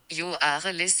You are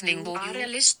listening to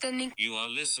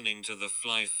the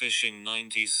Fly Fishing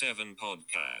 97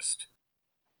 podcast.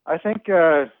 I think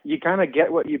you kind of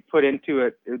get what you put into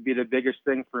it. It would be the biggest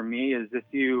thing for me is if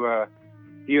you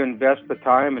invest the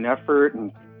time and effort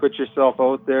and put yourself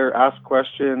out there, ask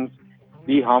questions,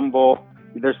 be humble.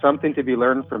 There's something to be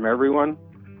learned from everyone.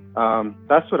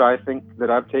 That's what I think that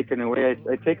I've taken away.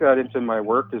 I take that into my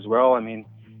work as well. I mean,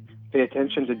 pay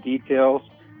attention to details,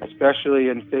 especially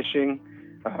in fishing.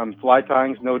 Fly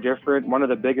tying is no different. One of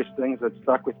the biggest things that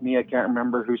stuck with me, I can't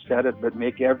remember who said it, but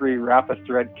make every wrap of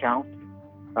thread count.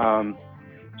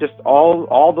 Just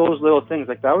all those little things.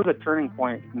 Like that was a turning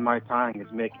point in my tying. Is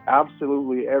make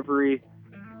absolutely every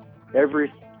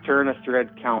turn of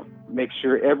thread count. Make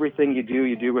sure everything you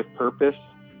do with purpose.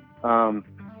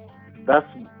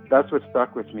 That's what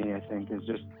stuck with me. I think is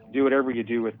just do whatever you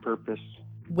do with purpose.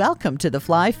 Welcome to the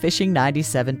Fly Fishing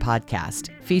 97 podcast,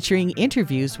 featuring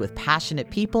interviews with passionate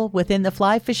people within the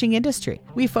fly fishing industry.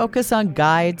 We focus on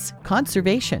guides,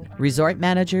 conservation, resort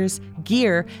managers,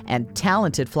 gear, and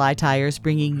talented fly tyers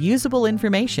bringing usable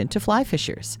information to fly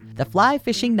fishers. The Fly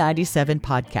Fishing 97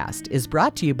 podcast is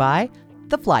brought to you by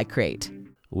The Fly Crate.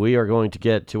 We are going to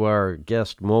get to our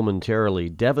guest momentarily,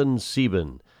 Devin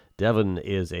Sieben. Devin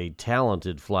is a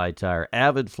talented fly tyer,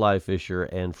 avid fly fisher,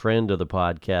 and friend of the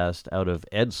podcast out of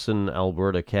Edson,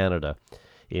 Alberta, Canada.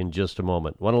 In just a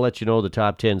moment, want to let you know the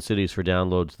top 10 cities for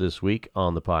downloads this week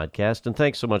on the podcast. And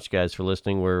thanks so much, guys, for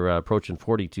listening. We're approaching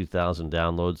 42,000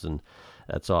 downloads, and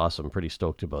that's awesome. Pretty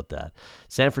stoked about that.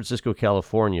 San Francisco,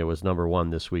 California was number one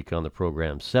this week on the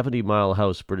program. 70 Mile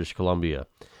House, British Columbia.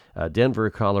 Denver,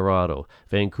 Colorado.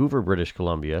 Vancouver, British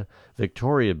Columbia.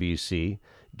 Victoria, BC.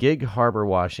 Gig Harbor,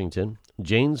 Washington,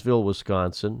 Janesville,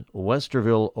 Wisconsin,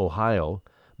 Westerville, Ohio,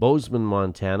 Bozeman,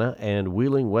 Montana, and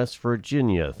Wheeling, West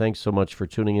Virginia. Thanks so much for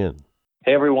tuning in.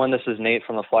 Hey, everyone. This is Nate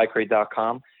from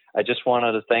theflycrate.com. I just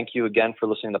wanted to thank you again for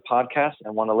listening to the podcast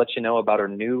and want to let you know about our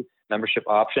new membership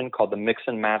option called the Mix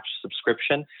and Match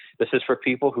subscription. This is for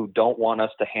people who don't want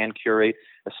us to hand curate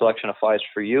a selection of flies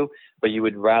for you, but you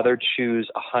would rather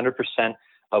choose 100%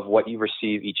 of what you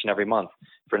receive each and every month.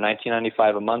 For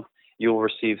 $19.95 a month, you will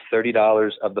receive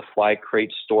 $30 of the Fly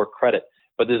Crate store credit.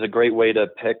 But there's a great way to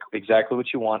pick exactly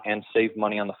what you want and save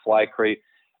money on the Fly Crate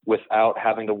without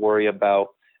having to worry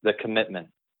about the commitment.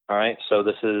 All right, so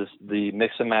this is the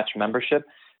Mix and Match membership.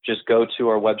 Just go to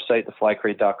our website,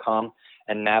 theflycrate.com,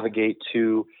 and navigate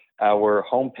to our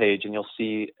homepage, and you'll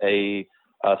see a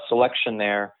selection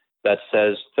there that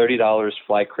says $30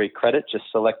 Fly Crate credit.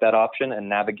 Just select that option and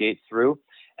navigate through.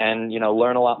 And,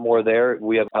 learn a lot more there.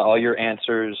 We have all your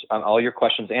answers, all your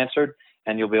questions answered,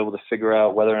 and you'll be able to figure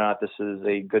out whether or not this is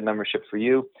a good membership for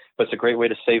you. But it's a great way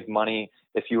to save money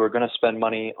if you were going to spend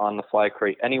money on the Fly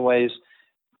Crate anyways,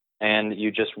 and you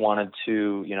just wanted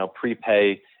to,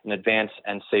 prepay in advance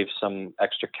and save some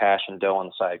extra cash and dough on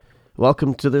the side.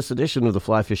 Welcome to this edition of the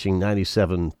Fly Fishing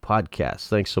 97 podcast.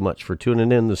 Thanks so much for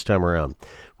tuning in this time around.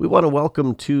 We want to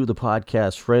welcome to the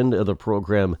podcast friend of the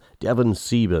program, Devin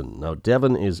Sieben. Now,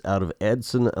 Devin is out of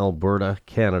Edson, Alberta,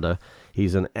 Canada.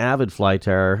 He's an avid fly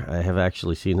tyer. I have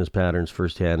actually seen his patterns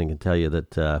firsthand and can tell you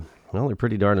that, they're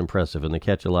pretty darn impressive, and they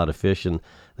catch a lot of fish, and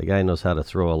the guy knows how to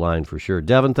throw a line for sure.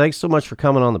 Devin, thanks so much for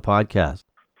coming on the podcast.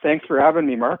 Thanks for having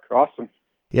me, Mark. Awesome.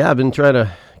 Yeah, I've been trying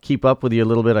to keep up with you a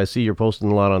little bit. I see you're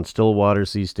posting a lot on still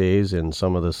waters these days and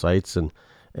some of the sites and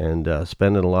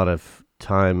spending a lot of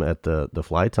time at the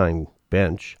fly tying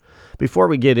bench. Before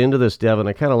we get into this, Devin,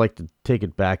 I kind of like to take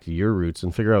it back to your roots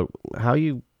and figure out how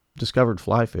you discovered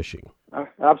fly fishing.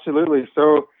 Absolutely.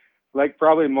 So, like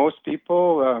probably most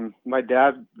people, my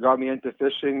dad got me into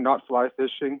fishing, not fly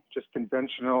fishing, just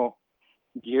conventional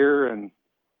gear and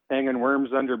hanging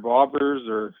worms under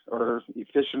bobbers or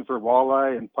fishing for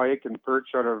walleye and pike and perch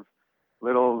out of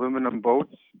little aluminum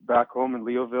boats back home in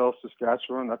Leoville,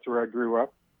 Saskatchewan. That's where I grew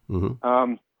up.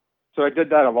 Mm-hmm. So I did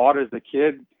that a lot as a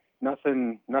kid,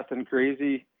 nothing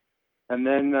crazy. And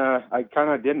then I kind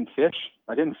of didn't fish.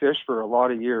 I didn't fish for a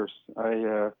lot of years.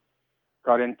 I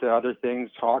got into other things,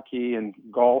 hockey and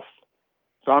golf.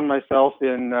 Found myself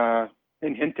in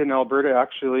Hinton, Alberta,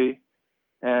 actually,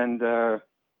 and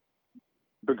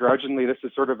begrudgingly, this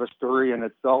is sort of a story in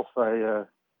itself. The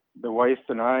wife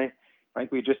and I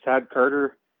think we just had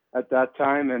Carter at that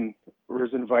time and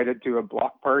was invited to a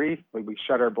block party. Like we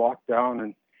shut our block down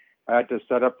and I had to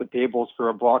set up the tables for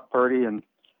a block party and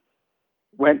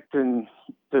went to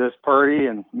this party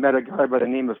and met a guy by the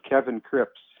name of Kevin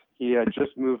Cripps. He had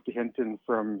just moved to Hinton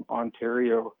from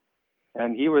Ontario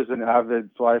and he was an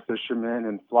avid fly fisherman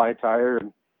and fly tyer.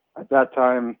 And at that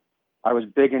time, I was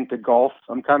big into golf.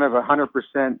 I'm kind of a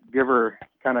 100% giver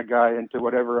kind of guy into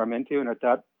whatever I'm into. And at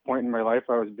point in my life,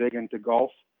 I was big into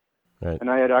golf. Right. And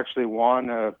I had actually won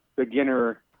a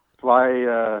beginner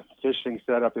fly fishing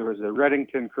setup. It was a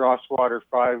Redington Crosswater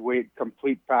 5-weight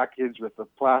complete package with a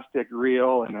plastic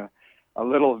reel and a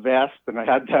little vest. And I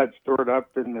had that stored up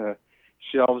in the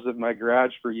shelves of my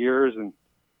garage for years, and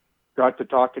got to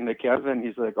talking to Kevin.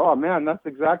 He's like, oh man, that's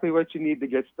exactly what you need to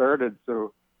get started.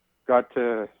 So got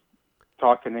to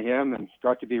talking to him and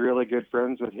got to be really good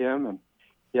friends with him. And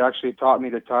he actually taught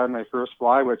me to tie my first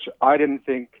fly, which I didn't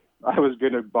think I was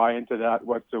going to buy into that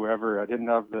whatsoever. I didn't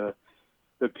have the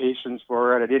patience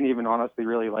for it. I didn't even honestly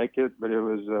really like it, but it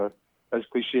was, as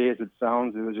cliche as it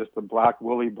sounds, it was just a black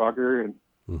woolly bugger,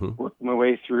 and worked my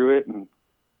way through it and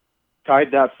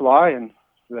tied that fly, and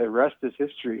the rest is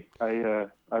history. I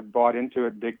bought into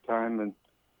it big time, and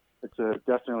it's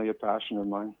definitely a passion of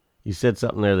mine. You said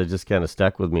something there that just kind of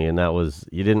stuck with me, and that was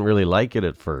you didn't really like it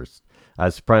at first. I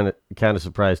was kind of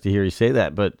surprised to hear you say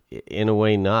that, but in a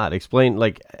way not. Explain,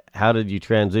 like, how did you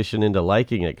transition into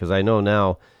liking it? Because I know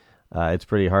now it's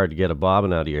pretty hard to get a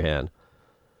bobbin out of your hand.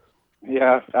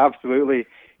 Yeah, absolutely.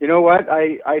 You know what?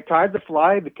 I tied the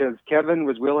fly because Kevin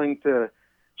was willing to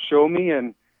show me,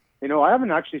 and you know, I haven't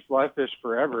actually fly fished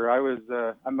forever.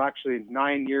 I'm actually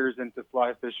 9 years into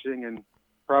fly fishing and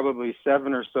probably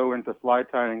 7 or so into fly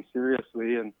tying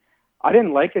seriously. And I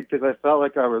didn't like it because I felt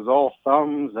like I was all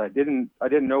thumbs. I didn't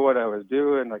know what I was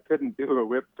doing. I couldn't do a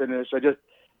whip finish. I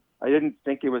didn't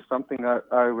think it was something that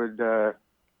I would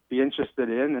be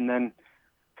interested in. And then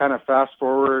kind of fast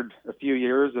forward a few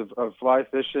years of fly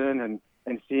fishing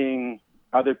and seeing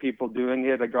other people doing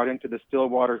it. I got into the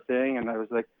Stillwater thing, and I was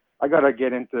like, I got to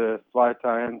get into fly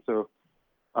tying. So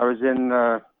I was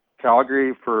in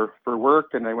Calgary for work,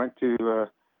 and I went to a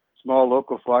small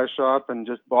local fly shop and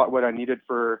just bought what I needed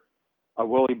for a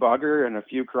woolly bugger and a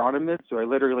few chironomids. So I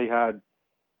literally had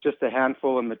just a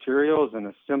handful of materials and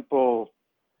a simple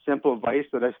vise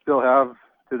that I still have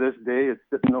to this day. It's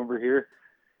sitting over here.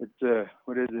 It's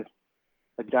what is it?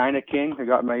 A Dyna King. I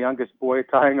got my youngest boy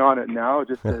tying on it now,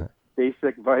 just a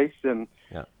basic vise, and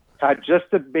had just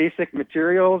the basic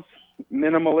materials,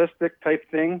 minimalistic type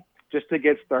thing, just to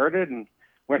get started, and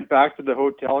went back to the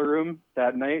hotel room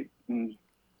that night and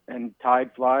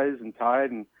tied flies and tied.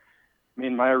 And I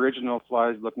mean, my original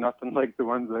flies look nothing like the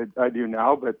ones I do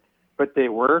now, but they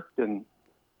worked. And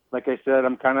like I said,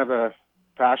 I'm kind of a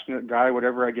passionate guy.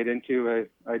 Whatever I get into,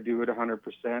 I do it 100%.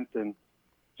 And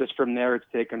just from there, it's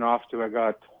taken off to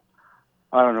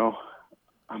I don't know,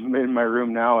 I'm in my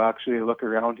room now, actually. I look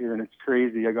around here, and it's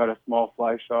crazy. I got a small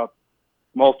fly shop,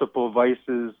 multiple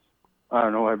vices. I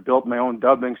don't know, I built my own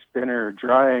dubbing spinner,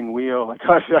 drying wheel.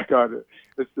 I got it.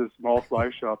 It's a small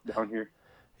fly shop down here.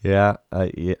 Yeah,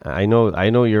 I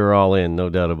know you're all in, no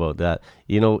doubt about that.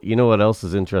 You know what else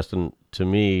is interesting to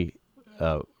me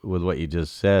with what you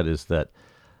just said is that,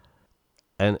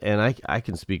 and I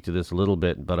can speak to this a little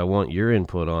bit, but I want your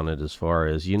input on it as far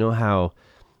as, you know how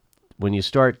when you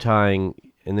start tying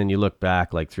and then you look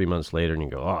back like 3 months later and you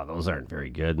go, oh, those aren't very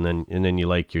good. And then you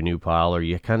like your new pile, or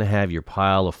you kind of have your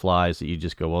pile of flies that you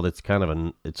just go, well, that's kind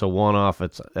of it's a one-off.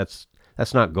 That's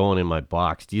not going in my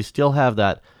box. Do you still have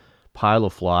that pile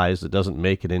of flies that doesn't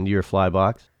make it into your fly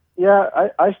box? Yeah,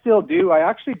 I still do. I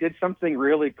actually did something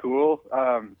really cool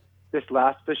this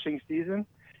last fishing season.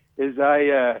 Is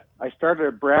I started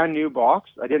a brand new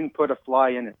box. I didn't put a fly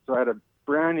in it, so I had a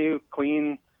brand new,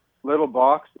 clean little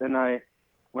box. And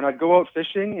when I'd go out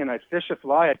fishing and I'd fish a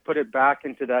fly, I'd put it back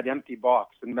into that empty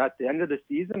box. And at the end of the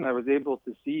season, I was able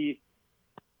to see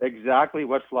exactly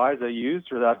what flies I used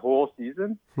for that whole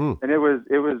season. And it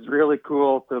was really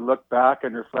cool to look back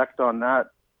and reflect on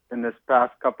that in this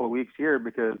past couple of weeks here,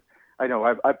 because I know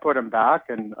I put them back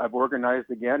and I've organized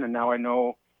again, and now I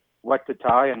know what to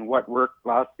tie and what worked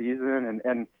last season.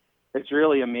 And it's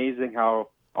really amazing how,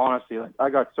 honestly, like, I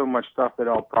got so much stuff that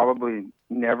I'll probably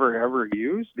never ever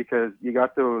use, because you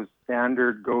got those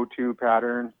standard go-to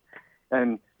patterns.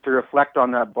 And to reflect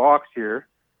on that box here,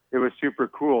 it was super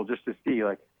cool just to see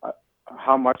like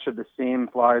how much of the same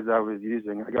flies I was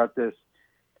using. I got this,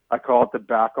 I call it the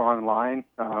back on line,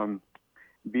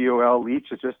 BOL leech.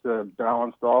 It's just a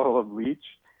balanced olive leech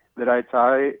that I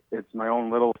tie. It's my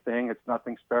own little thing. It's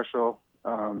nothing special.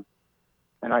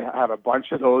 And I have a bunch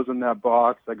of those in that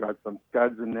box. I got some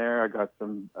scuds in there. I got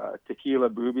some tequila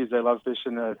boobies. I love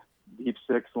fishing a deep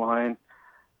 6 line.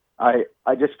 I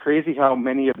just crazy how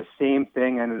many of the same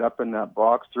thing ended up in that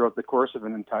box throughout the course of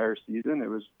an entire season. It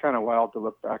was kind of wild to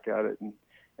look back at it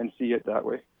and see it that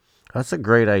way. That's a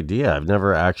great idea. I've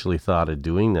never actually thought of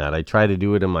doing that. I try to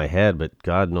do it in my head, but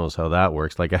God knows how that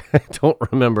works. Like, I don't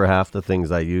remember half the things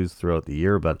I use throughout the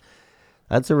year, but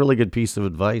that's a really good piece of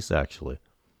advice, actually.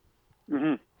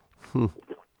 Mm-hmm.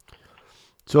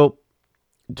 So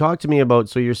talk to me about,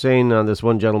 so you're saying this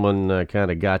one gentleman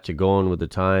kind of got you going with the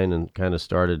tying and kind of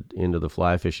started into the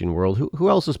fly fishing world. Who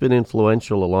else has been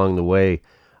influential along the way?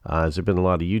 Has there been a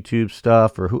lot of YouTube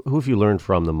stuff, or who have you learned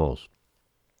from the most?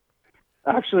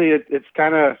 Actually, it's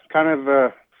kind of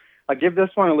I give this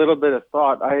one a little bit of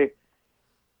thought. I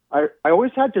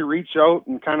always had to reach out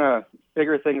and kind of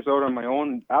figure things out on my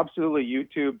own. Absolutely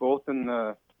YouTube, both in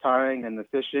the tying and the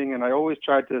fishing, and I always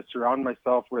tried to surround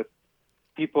myself with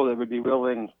people that would be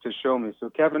willing to show me. So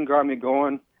Kevin got me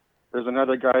going. There's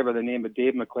another guy by the name of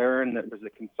Dave McLaren that was a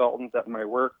consultant at my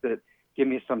work that gave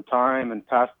me some time and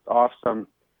passed off some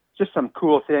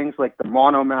cool things like the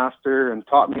Monomaster and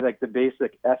taught me like the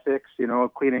basic ethics,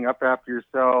 cleaning up after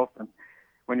yourself and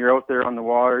when you're out there on the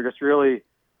water. Just really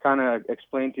kind of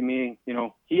explained to me,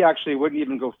 he actually wouldn't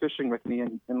even go fishing with me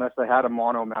unless I had a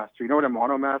Monomaster. You know what a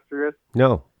Monomaster is?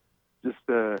 No.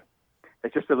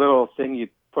 It's just a little thing you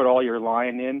put all your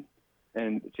line in,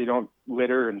 and so you don't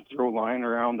litter and throw line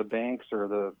around the banks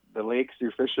or the lakes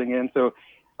you're fishing in. So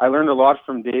I learned a lot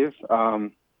from Dave.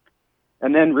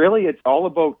 And then really it's all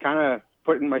about kind of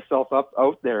putting myself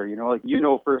out there,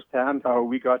 firsthand how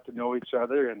we got to know each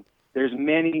other. And there's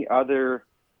many other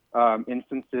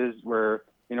instances where,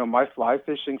 my fly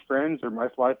fishing friends or my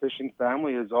fly fishing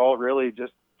family is all really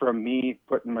just from me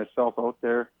putting myself out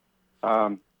there.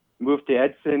 Moved to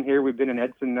Edson here. We've been in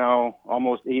Edson now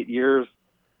almost 8 years.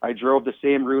 I drove the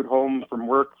same route home from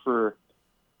work for,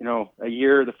 a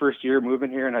year, the first year moving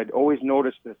here, and I'd always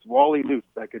noticed this Wally Lutz.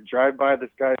 I could drive by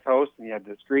this guy's house, and he had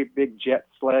this great big jet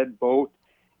sled boat,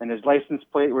 and his license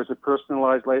plate was a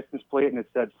personalized license plate, and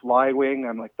it said Fly Wing.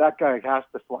 I'm like, that guy has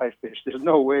to fly fish. There's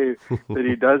no way that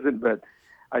he doesn't. But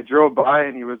I drove by,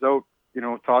 and he was out,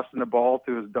 tossing the ball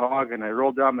to his dog, and I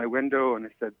rolled down my window, and I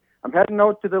said, I'm heading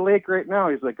out to the lake right now.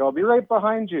 He's like, I'll be right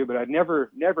behind you. But I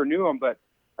never knew him, but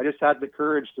I just had the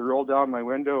courage to roll down my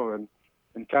window and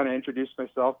kind of introduce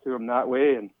myself to him that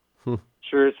way. And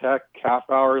sure as heck, half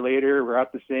hour later, we're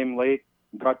at the same lake,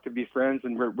 got to be friends,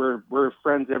 and we're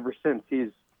friends ever since. He's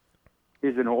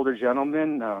an older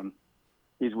gentleman.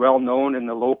 He's well known in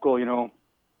the local,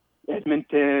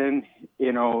 Edmonton,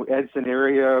 Edson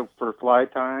area for fly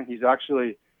tying. He's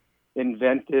actually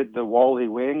invented the Wally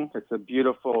wing. It's a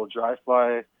beautiful dry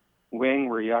fly wing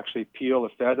where you actually peel a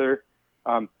feather.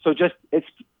 So it's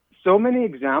so many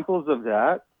examples of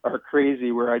that are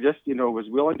crazy, where I just, was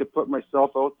willing to put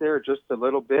myself out there just a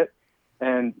little bit.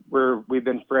 And we've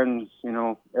been friends,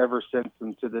 ever since.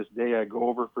 And to this day, I go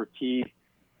over for tea.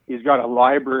 He's got a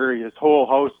library. His whole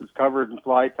house is covered in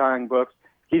fly tying books.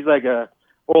 He's like a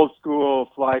old school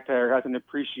fly tyer, has an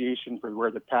appreciation for where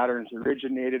the patterns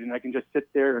originated. And I can just sit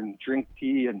there and drink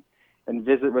tea and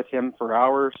visit with him for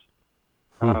hours.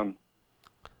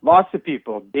 Lots of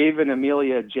people, Dave and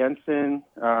Amelia Jensen.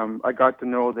 I got to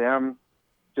know them.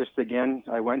 Just again,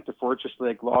 I went to Fortress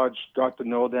Lake Lodge, got to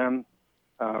know them,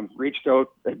 reached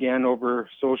out again over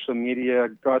social media,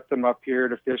 got them up here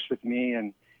to fish with me.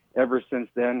 And ever since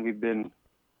then, we've been,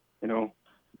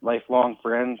 lifelong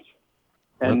friends.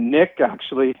 And Nick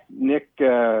Stokonich,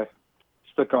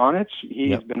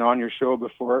 he's been on your show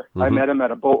before. I met him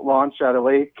at a boat launch at a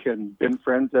lake and been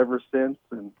friends ever since.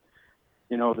 And,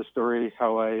 the story,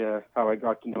 how I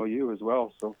got to know you as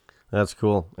well. So. That's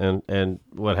cool. And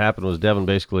what happened was, Devin,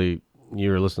 basically, you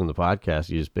were listening to the podcast.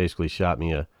 You just basically shot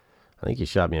me a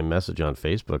message on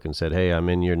Facebook and said, "Hey, I'm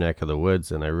in your neck of the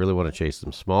woods, and I really want to chase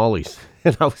some smallies."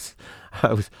 And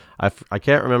I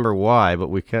can't remember why, but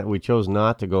we chose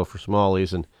not to go for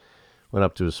smallies and went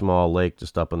up to a small lake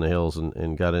just up in the hills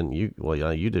and got in. You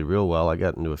did real well. I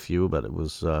got into a few, but it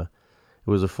was a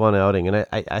fun outing, and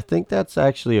I think that's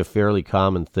actually a fairly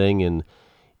common thing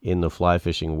in the fly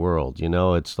fishing world.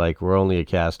 It's like we're only a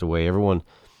cast away.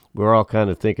 We're all kind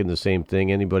of thinking the same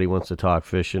thing. Anybody wants to talk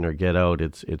fishing or get out,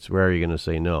 it's rare you're going to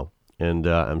say no. And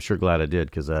I'm sure glad I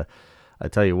did, because I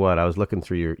tell you what, I was looking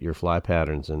through your fly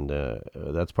patterns, and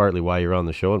that's partly why you're on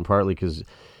the show, and partly because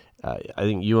I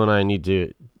think you and I need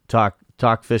to talk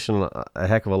fishing a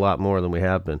heck of a lot more than we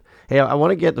have been. Hey, I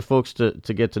want to get the folks to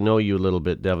get to know you a little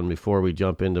bit, Devin, before we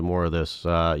jump into more of this.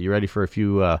 You ready for a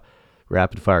few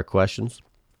rapid fire questions?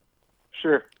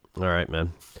 Sure. All right,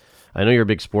 man. I know you're a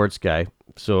big sports guy.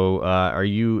 So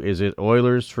is it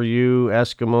Oilers for you,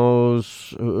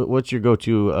 Eskimos? What's your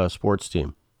go-to sports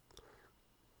team?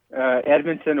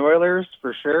 Edmonton Oilers,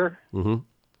 for sure. Mm-hmm.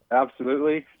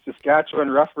 Absolutely. Saskatchewan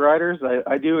Roughriders.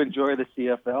 I do enjoy the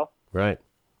CFL. Right.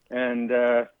 And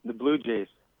the Blue Jays.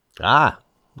 Ah,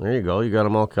 there you go. You got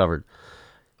them all covered.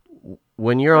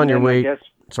 When you're on your way...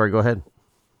 Sorry, go ahead.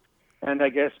 And I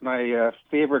guess my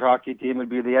favorite hockey team would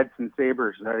be the Edson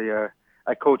Sabres.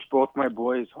 I coach both my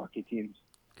boys' hockey teams.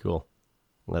 Cool.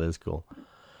 That is cool.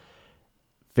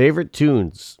 Favorite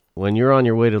tunes when you're on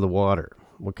your way to the water?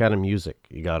 What kind of music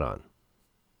you got on?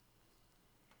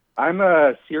 I'm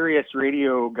a Sirius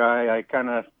radio guy. I kind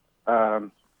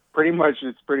of, pretty much,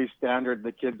 it's pretty standard.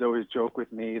 The kids always joke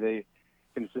with me. They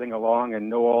can sing along and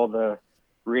know all the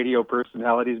radio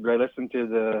personalities, but I listen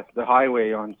to the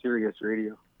Highway on Sirius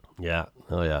radio. Yeah.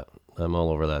 Oh, yeah. I'm all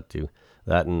over that, too.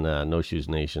 That and No Shoes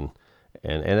Nation.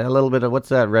 And a little bit of, what's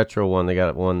that retro one? They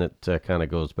got one that kind of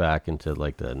goes back into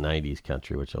like the 90s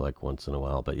country, which I like once in a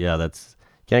while. But yeah,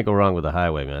 can't go wrong with the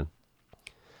Highway, man.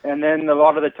 And then a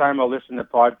lot of the time I'll listen to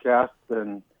podcasts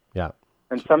and Yeah.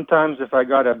 and sometimes if I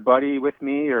got a buddy with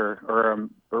me or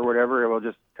whatever, we'll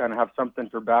just kind of have something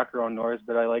for background noise.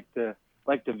 But I like to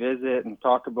visit and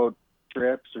talk about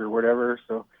trips or whatever.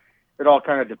 So it all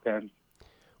kind of depends.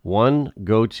 One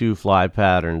go-to fly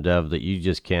pattern, Dev, that you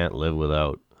just can't live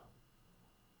without.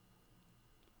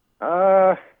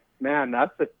 Man,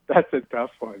 that's a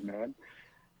tough one, man.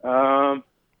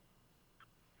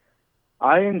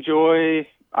 I enjoy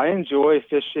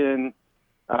fishing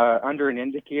under an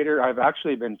indicator. I've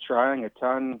actually been trying a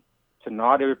ton to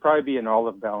not. It would probably be an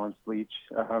olive balance leech.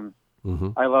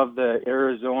 I love the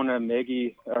Arizona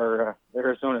Meggie or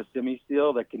Arizona Semi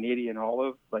Seal, the Canadian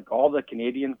olive, like all the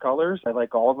Canadian colors. I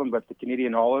like all of them, but the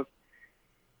Canadian olive,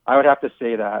 I would have to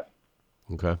say that.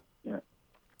 Okay. Yeah.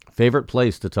 Favorite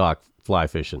place to talk fly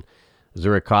fishing? Is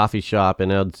there a coffee shop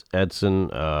in Edson,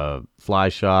 fly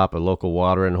shop, a local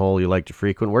watering hole you like to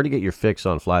frequent? Where do you get your fix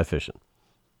on fly fishing?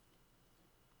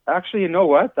 Actually, you know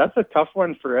what? That's a tough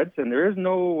one for Edson. There's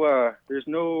no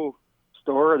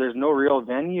store. There's no real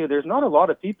venue. There's not a lot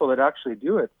of people that actually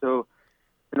do it. So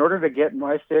in order to get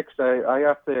my fix, I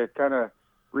have to kind of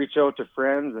reach out to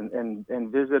friends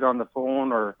and visit on the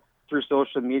phone or through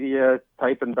social media,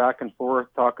 typing back and forth,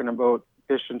 talking about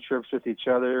fishing trips with each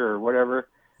other or whatever.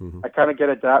 I kind of get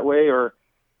it that way, or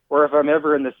if I'm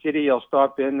ever in the city, I'll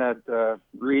stop in at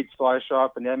Reed's Fly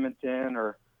Shop in Edmonton,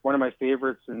 or one of my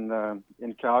favorites in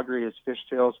Calgary is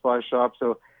Fishtails Fly Shop.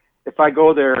 So if I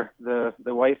go there, the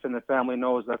wife and the family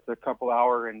knows that's a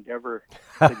couple-hour endeavor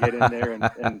to get in there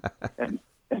and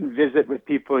visit with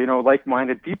people,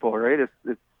 like-minded people, right?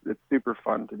 It's super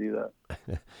fun to do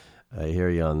that. I hear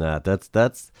you on that.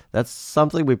 That's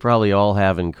something we probably all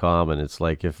have in common. It's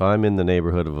like if I'm in the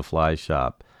neighborhood of a fly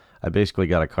shop, I basically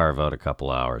got to carve out a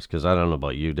couple hours because I don't know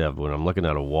about you, Dev. When I'm looking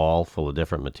at a wall full of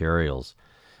different materials,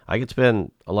 I could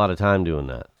spend a lot of time doing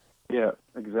that. Yeah,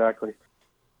 exactly.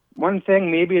 One thing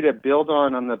maybe to build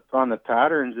on the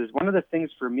patterns is one of the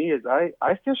things for me is I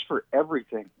fish for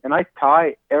everything and I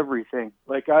tie everything.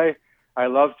 Like I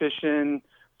love fishing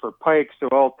for pike, so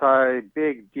I'll tie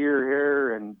big deer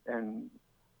hair and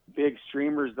big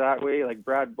streamers that way, like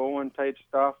Brad Bowen type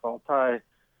stuff. I'll tie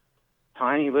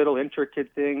tiny little intricate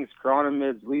things,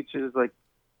 chronomids, leeches, like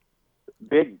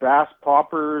big bass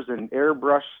poppers and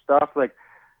airbrush stuff. Like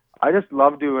I just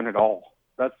love doing it all.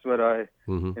 That's what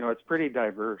it's pretty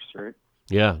diverse, right?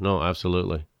 Yeah, no,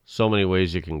 absolutely. So many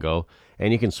ways you can go,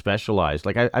 and you can specialize.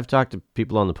 Like I've talked to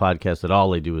people on the podcast that all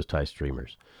they do is tie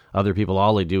streamers. Other people,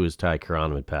 all they do is tie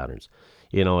chironomid patterns.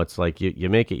 It's like you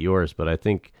make it yours, but I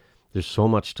think there's so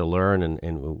much to learn,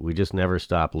 and we just never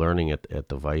stop learning at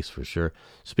the Vice for sure.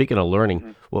 Speaking of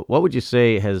learning, what would you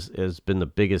say has been the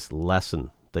biggest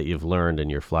lesson that you've learned in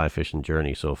your fly fishing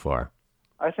journey so far?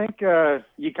 I think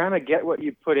you kind of get what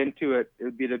you put into it. It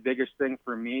would be the biggest thing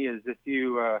for me is if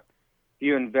you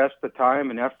invest the time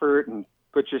and effort and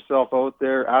put yourself out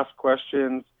there, ask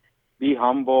questions, be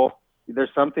humble.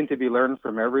 There's something to be learned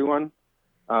from everyone.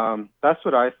 That's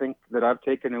what I think that I've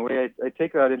taken away. I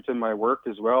take that into my work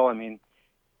as well. I mean,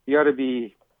 you got to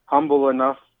be humble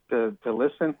enough to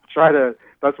listen.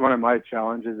 That's one of my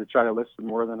challenges, to try to listen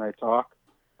more than I talk.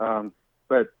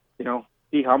 But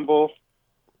be humble,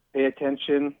 pay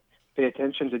attention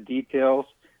to details,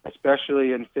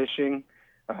 especially in fishing.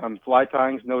 Fly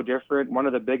tying's no different. One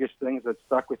of the biggest things that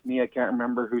stuck with me, I can't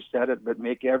remember who said it, but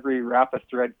make every wrap of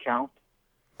thread count.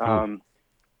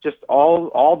 Just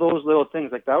all those little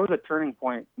things. Like that was a turning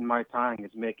point in my tying,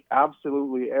 is make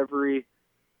absolutely every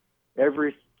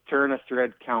turn of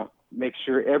thread count. Make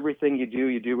sure everything you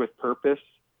do with purpose.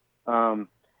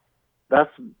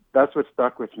 That's what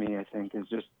stuck with me, I think, is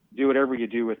just do whatever you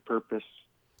do with purpose.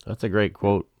 That's a great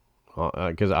quote.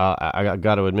 Because I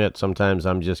got to admit, sometimes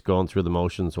I'm just going through the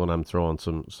motions when I'm throwing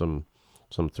some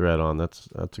thread on. That's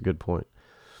a good point.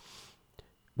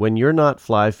 When you're not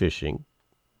fly fishing,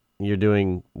 you're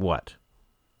doing what?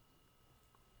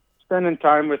 Spending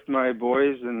time with my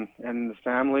boys and the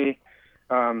family.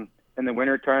 In the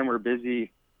wintertime, we're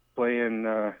busy playing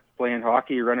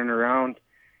hockey, running around.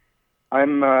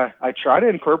 I try to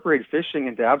incorporate fishing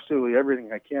into absolutely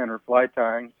everything I can, or fly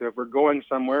tying. So if we're going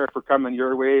somewhere, if we're coming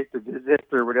your way to visit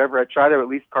or whatever, I try to at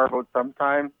least carve out some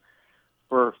time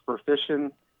for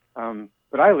fishing.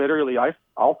 But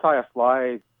I'll tie a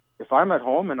fly if I'm at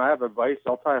home and I have a vise.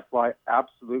 I'll tie a fly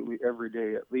absolutely every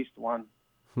day, at least one.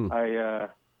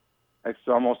 It's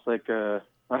almost like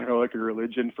like a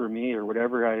religion for me or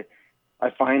whatever. I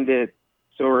find it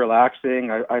so relaxing.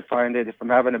 I find it if I'm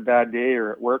having a bad day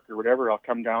or at work or whatever, I'll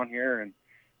come down here and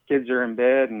kids are in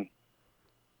bed and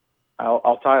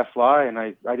I'll tie a fly and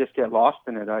I just get lost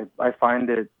in it. I find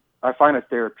it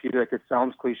therapeutic. It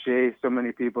sounds cliche. So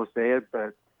many people say it,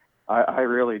 but I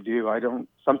really do.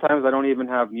 Sometimes I don't even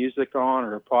have music on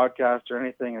or a podcast or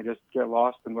anything. I just get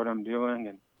lost in what I'm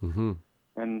doing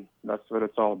and that's what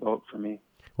it's all about for me.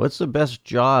 What's the best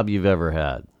job you've ever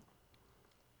had?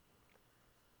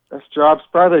 Best job's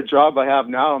probably the job I have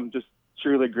now. I'm just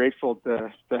truly grateful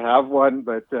to have one,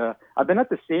 but I've been at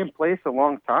the same place a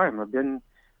long time. I've been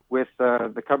with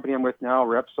the company I'm with now,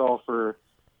 Repsol, for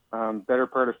better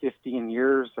part of 15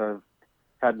 years. I've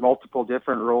had multiple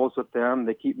different roles with them.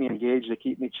 They keep me engaged, they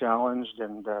keep me challenged,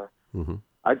 and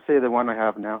I'd say the one I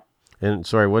have now. And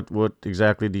sorry, what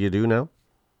exactly do you do now?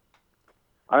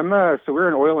 So we're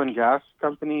an oil and gas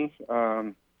company.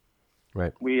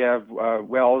 Right. We have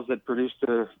wells that produce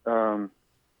the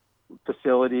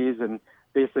facilities, and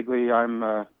basically I'm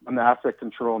the asset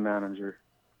control manager.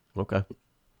 Okay.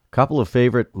 Couple of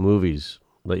favorite movies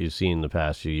that you've seen the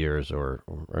past few years, or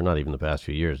not even the past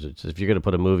few years. It's, if you're going to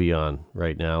put a movie on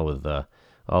right now with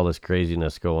all this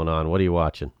craziness going on, what are you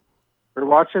watching? We're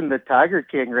watching The Tiger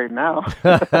King right now.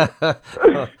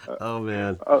 Oh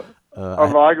man.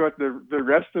 Along with the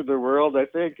rest of the world, I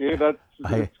think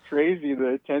it's crazy the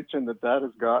attention that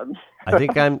has gotten. I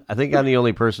think I'm the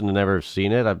only person to never have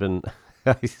seen it.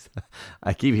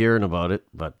 I keep hearing about it,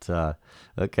 but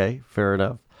okay, fair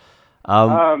enough.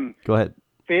 Go ahead.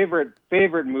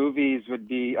 Favorite movies would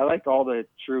be, I like all the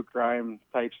true crime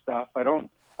type stuff. I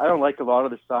don't like a lot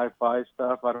of the sci-fi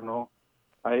stuff. I don't know.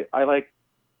 I like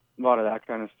a lot of that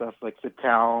kind of stuff, like The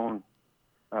Town.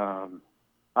 I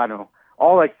don't know.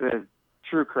 All like the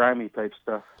true crimey type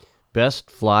stuff.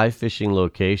 Best fly fishing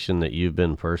location that you've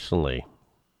been personally?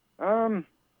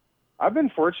 I've been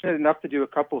fortunate enough to do a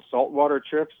couple saltwater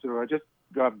trips. So I just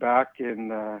got back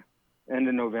in end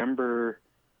of November.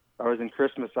 I was in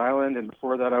Christmas Island, and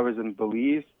before that I was in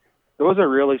Belize. Those are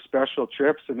really special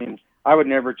trips. I mean, I would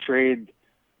never trade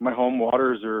my home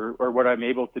waters or what I'm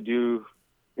able to do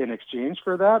in exchange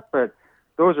for that, but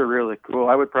those are really cool.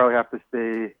 I would probably have to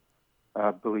say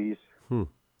Belize.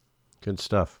 Good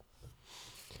stuff.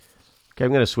 Okay,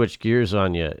 I'm going to switch gears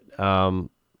on you.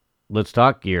 Let's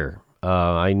talk gear.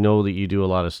 I know that you do a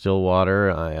lot of still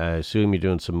water. I assume you're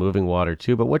doing some moving water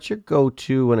too, but what's your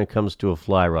go-to when it comes to a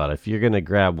fly rod? If you're going to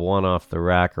grab one off the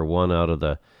rack or one out of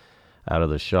the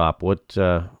shop, what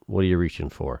are you reaching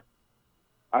for?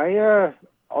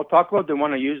 I'll talk about the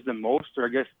one I use the most, or I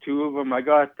guess two of them. I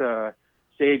got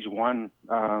Sage 1.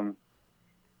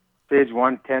 Sage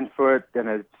 1 10-foot and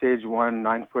a Sage 1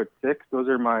 9'6". Those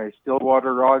are my still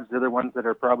water rods. They're the ones that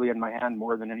are probably in my hand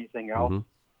more than anything else.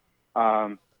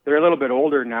 They're a little bit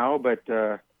older now, but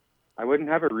I wouldn't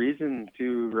have a reason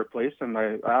to replace them.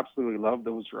 I absolutely love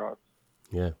those rods.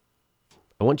 Yeah.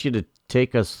 I want you to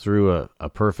take us through a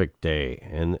perfect day.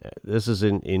 And this is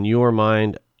in your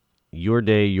mind, your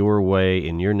day, your way,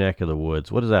 in your neck of the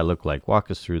woods. What does that look like? Walk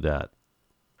us through that.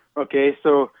 Okay,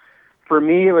 so for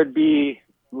me, it would be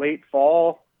late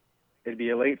fall. It'd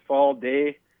be a late fall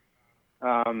day.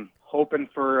 Hoping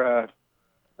for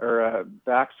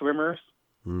back swimmers.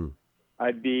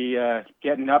 I'd be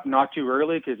getting up not too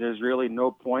early because there's really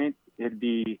no point. It'd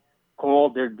be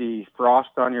cold. There'd be frost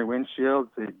on your windshield.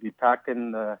 So you'd be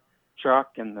packing the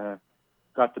truck and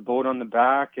got the boat on the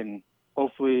back, and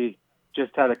hopefully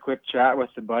just had a quick chat with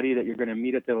the buddy that you're going to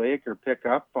meet at the lake or pick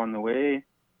up on the way.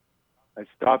 I'd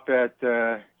stop at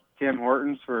Tim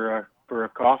Hortons for a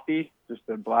coffee, just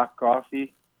a black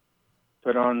coffee,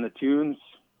 put on the tunes,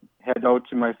 head out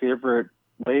to my favorite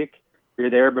lake. You're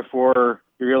there before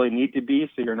you really need to be,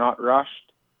 so you're not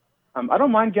rushed. I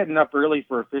don't mind getting up early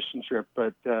for a fishing trip,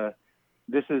 but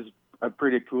this is a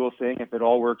pretty cool thing if it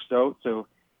all works out. So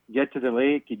you get to the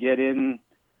lake, you get into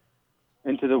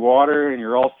the water, and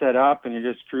you're all set up, and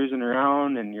you're just cruising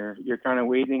around, and you're kind of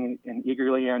waiting and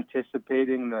eagerly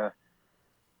anticipating the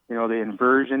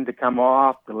inversion to come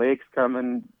off. The lake's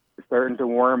coming, starting to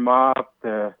warm up.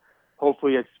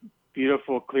 Hopefully it's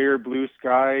beautiful, clear blue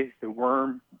sky. The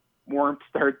warmth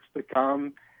starts to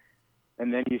come,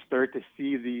 and then you start to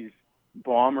see these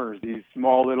bombers, these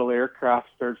small little aircraft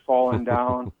start falling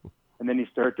down, and then you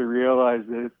start to realize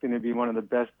that it's going to be one of the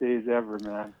best days ever,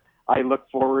 man. I look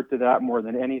forward to that more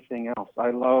than anything else.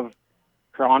 I love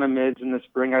chironomids in the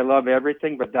spring. I love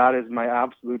everything, but that is my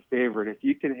absolute favorite. If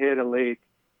you can hit a lake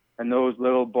and those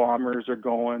little bombers are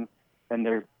going and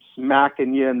they're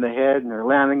smacking you in the head and they're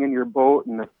landing in your boat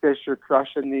and the fish are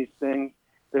crushing these things,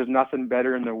 there's nothing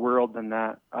better in the world than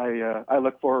that. I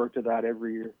look forward to that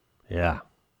every year. Yeah,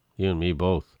 you and me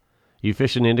both. You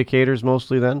fishing indicators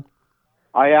mostly then?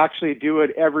 I actually do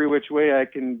it every which way I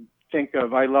can think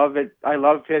of. I love it. I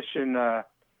love fishing, I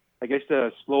guess,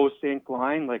 a slow sink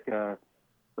line, like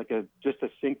just a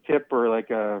sink tip, or like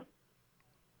a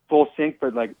full sink,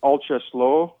 but like ultra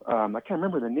slow. I can't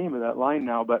remember the name of that line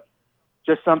now, but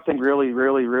just something really,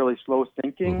 really, really slow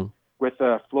sinking with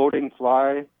a floating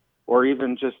fly, or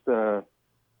even just I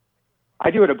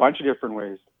do it a bunch of different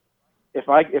ways. If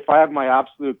I have my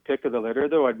absolute pick of the litter,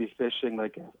 though, I'd be fishing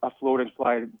like a floating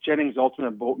fly, Jennings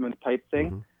Ultimate Boatman type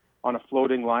thing on a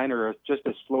floating line, or just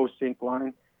a slow sink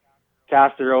line.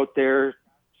 Cast her out there,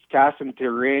 cast them to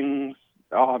rings.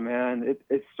 Oh man,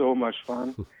 it's so much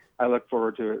fun. I look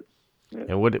forward to it. Yeah.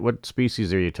 And what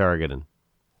species are you targeting?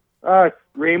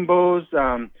 Rainbows.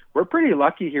 We're pretty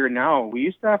lucky here now. We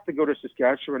used to have to go to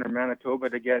Saskatchewan or Manitoba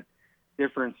to get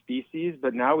different species,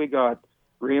 but now we got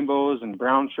rainbows and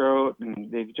brown trout,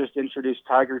 and they've just introduced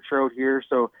tiger trout here.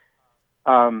 So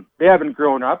they haven't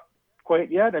grown up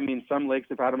quite yet. I mean, some lakes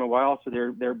have had them a while, so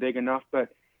they're big enough, but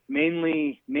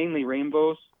mainly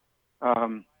rainbows.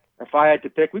 If I had to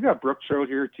pick, we got brook trout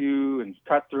here too, and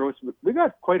cutthroats. We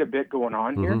got quite a bit going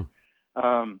on here.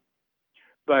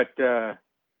 But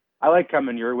I like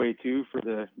coming your way too for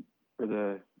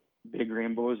the big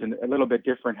rainbows and a little bit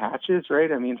different hatches,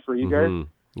 right? I mean, for you guys.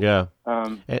 Yeah.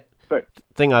 But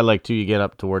thing I like too, you get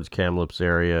up towards Kamloops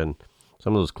area and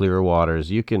some of those clear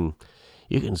waters, you can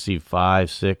see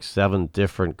 5, 6, 7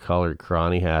 different colored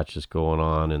crawny hatches going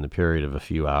on in the period of a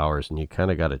few hours, and you kind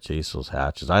of got to chase those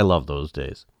hatches. I love those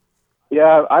days.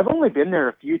 Yeah, I've only been there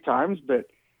a few times, but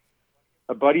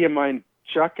a buddy of mine,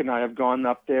 Chuck, and I have gone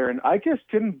up there, and I just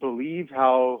couldn't believe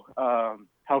how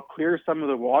clear some of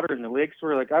the water in the lakes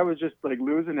were. Like, I was just like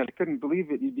losing it. I couldn't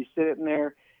believe it. You'd be sitting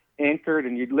there anchored,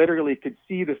 and you literally could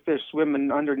see the fish swimming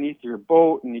underneath your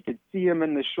boat, and you could see them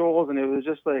in the shoals, and it was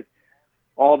just like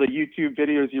all the YouTube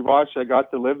videos you watch. I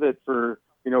got to live it for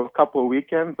a couple of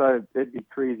weekends. It'd be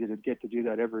crazy to get to do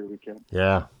that every weekend.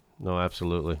 Yeah. No,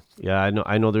 absolutely. Yeah,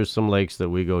 I know there's some lakes that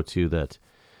we go to that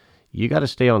you got to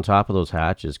stay on top of those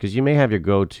hatches, because you may have your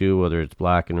go-to, whether it's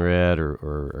black and red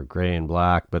or gray and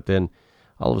black, but then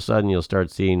all of a sudden you'll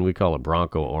start seeing, we call it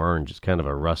Bronco orange. It's kind of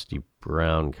a rusty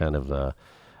brown kind of a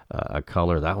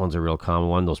color. That one's a real common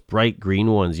one. Those bright green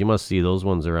ones, you must see those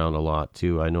ones around a lot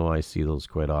too. I know I see those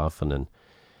quite often,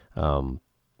 and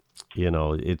you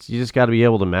just got to be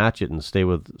able to match it and stay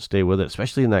with it,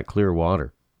 especially in that clear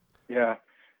water.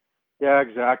 Yeah,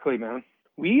 exactly, man.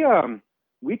 We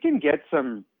can get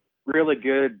some really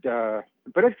good,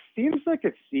 but it seems like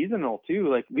it's seasonal too.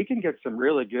 Like, we can get some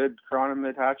really good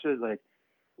chironomid hatches, like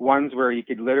ones where you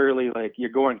could literally, like,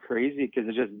 you're going crazy because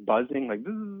it's just buzzing, like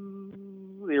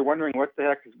you're wondering what the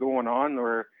heck is going on,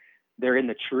 or they're in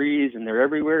the trees and they're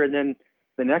everywhere. And then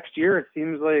the next year, it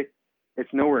seems like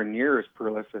it's nowhere near as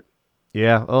prolific.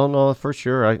 Yeah. Oh no, for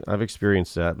sure. I've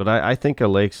experienced that, but I think of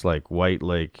lakes like White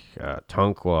Lake,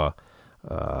 Tonquah,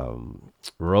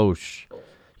 Roche,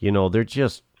 they're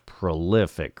just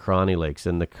prolific crawny lakes,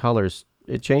 and the colors,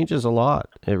 it changes a lot.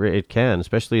 It can,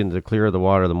 especially in the clearer the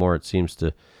water, the more it seems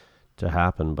to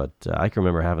happen. But I can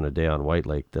remember having a day on White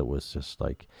Lake that was just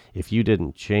like, if you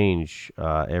didn't change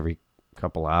every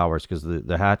couple hours, because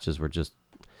the hatches were just,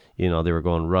 they were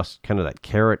going rust, kind of that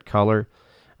carrot color,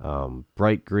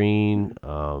 bright green,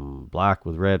 black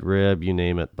with red rib, you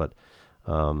name it. But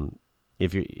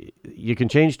if you can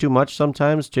change too much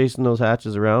sometimes chasing those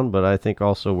hatches around, but I think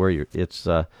also where you're getting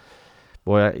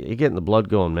the blood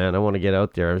going, man. I want to get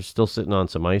out there. I'm still sitting on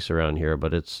some ice around here,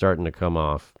 but it's starting to come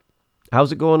off.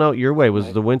 How's it going out your way?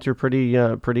 Was the winter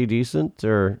pretty decent,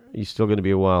 or are you still going to be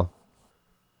a while?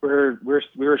 We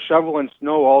were shoveling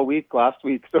snow all week last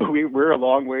week, so we're a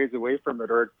long ways away from it,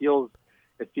 or it feels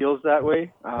that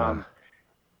way.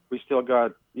 We still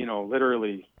got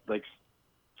literally like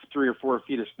 3 or 4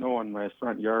 feet of snow on my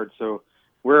front yard, so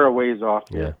we're a ways off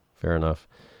here. Yeah, fair enough.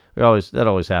 That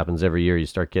always happens every year. You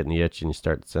start getting the itch and you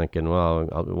start thinking, well,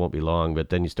 it won't be long. But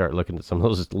then you start looking at some of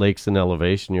those lakes in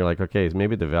elevation. You're like, okay,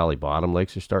 maybe the valley bottom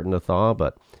lakes are starting to thaw.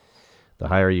 But the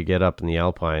higher you get up in the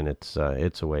Alpine, it's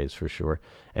a ways for sure.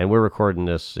 And we're recording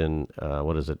this in,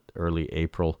 early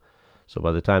April. So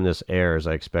by the time this airs,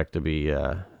 I expect to be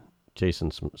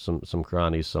chasing some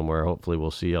crawnies somewhere. Hopefully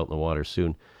we'll see you out in the water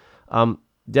soon.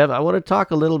 Dev, I want to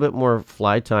talk a little bit more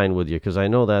fly tying with you because I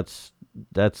know that's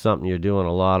something you're doing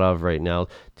a lot of right now.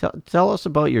 Tell us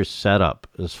about your setup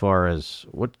as far as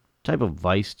what type of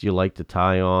vise do you like to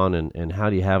tie on, and how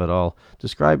do you have it all?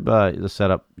 Describe the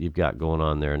setup you've got going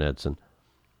on there in Edson.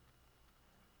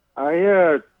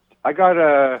 I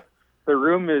got the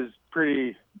room is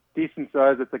pretty decent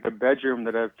size. It's like a bedroom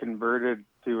that I've converted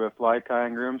to a fly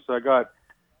tying room. So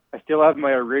I still have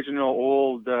my original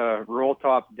old roll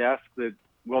top desk that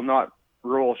will not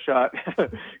roll shut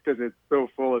because it's so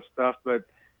full of stuff. But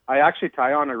I actually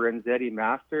tie on a Renzetti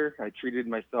Master. I treated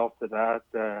myself to that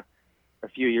a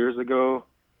few years ago.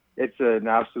 It's an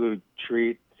absolute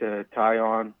treat to tie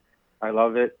on. I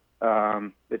love it.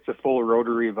 It's a full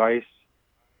rotary vise.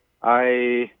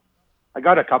 I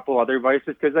got a couple other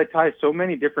vices because I tie so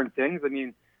many different things. I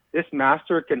mean, this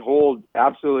Master can hold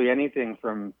absolutely anything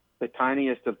from the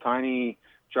tiniest of tiny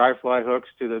dry fly hooks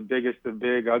to the biggest of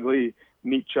big, ugly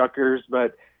meat chuckers.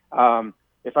 But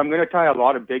if I'm going to tie a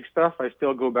lot of big stuff, I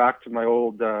still go back to my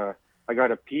old, I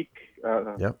got a Peak.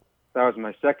 Yep. That was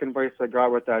my second vice I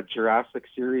got with that Jurassic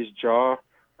Series jaw.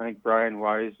 I think Brian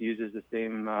Wise uses the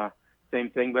same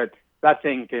thing, but that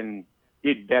thing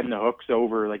you'd bend the hooks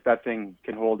over, like that thing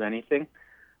can hold anything.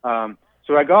 So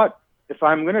if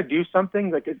I'm going to do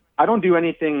something, I don't do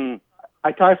anything,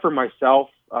 I tie for myself.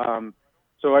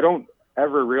 So I don't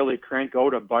ever really crank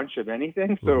out a bunch of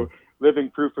anything. So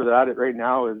living proof of that right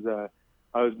now is,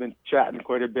 I've been chatting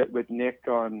quite a bit with Nick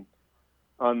on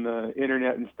the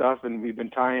internet and stuff. And we've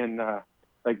been tying,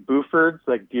 like Bufords,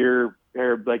 like deer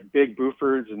hair, like big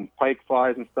Bufords and pike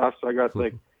flies and stuff. So I got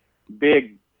like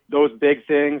those big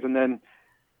things. And then,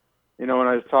 when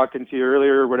I was talking to you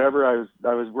earlier or whatever, I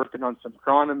was working on some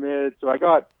chronomids. So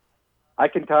I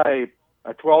can tie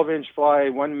a 12-inch fly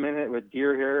 1 minute with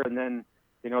deer hair, and then,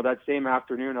 that same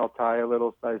afternoon I'll tie a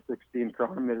little size 16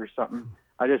 chronomid or something.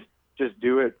 I just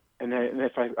do it, and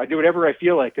if I do whatever I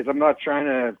feel like, because I'm not trying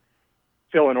to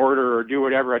fill an order or do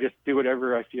whatever. I just do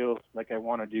whatever I feel like I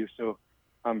want to do. So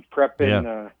I'm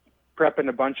prepping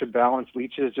a bunch of balanced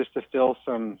leeches just to fill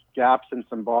some gaps in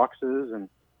some boxes, and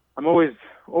I'm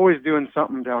always doing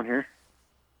something down here.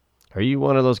 Are you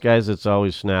one of those guys that's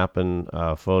always snapping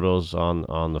photos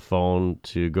on the phone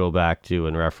to go back to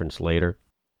and reference later?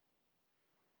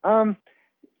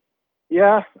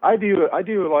 Yeah, I do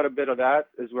a lot of bit of that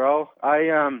as well.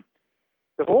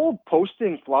 The whole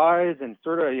posting flies and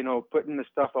sort of, putting the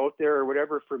stuff out there or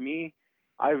whatever, for me,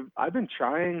 I've been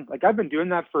trying, like I've been doing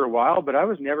that for a while, but I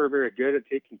was never very good at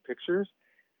taking pictures.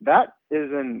 That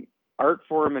is an art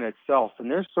form in itself.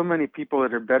 And there's so many people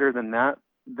that are better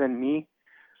than me.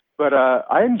 But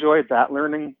I enjoyed that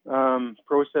learning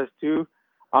process too.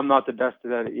 I'm not the best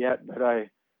at it yet, but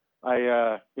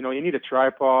you need a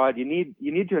tripod. You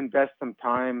need to invest some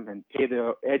time and pay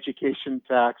the education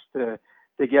tax to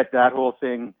get that whole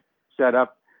thing set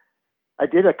up. I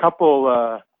did a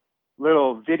couple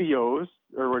little videos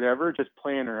or whatever, just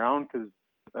playing around because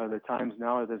the times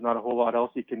now there's not a whole lot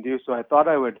else you can do. So I thought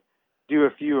I would do a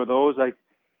few of those. I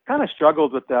kind of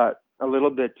struggled with that a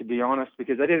little bit, to be honest,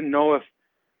 because I didn't know if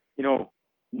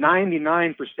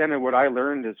 99% of what I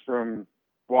learned is from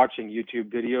watching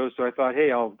YouTube videos. So I thought,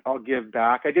 hey, I'll give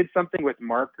back. I did something with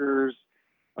markers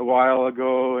a while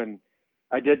ago, and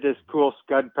I did this cool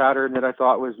scud pattern that I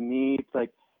thought was neat.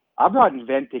 Like, I'm not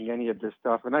inventing any of this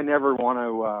stuff, and I never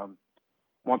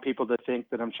want people to think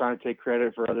that I'm trying to take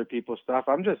credit for other people's stuff.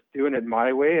 I'm just doing it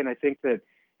my way, and I think that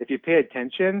if you pay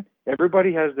attention,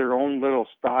 everybody has their own little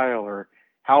style or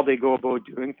how they go about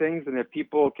doing things. And if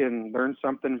people can learn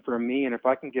something from me, and if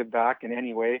I can give back in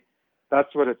any way,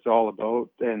 that's what it's all about.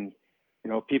 And,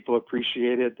 people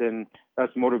appreciate it, and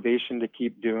that's motivation to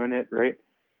keep doing it. Right.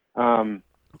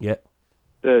 Yeah.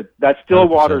 That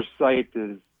Stillwater site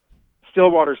is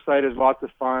lots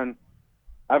of fun.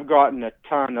 I've gotten a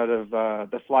ton out of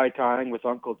the fly tying with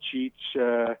Uncle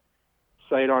Cheech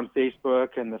site on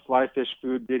Facebook and the fly fish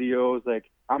food videos. Like,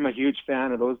 I'm a huge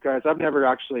fan of those guys. I've never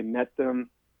actually met them.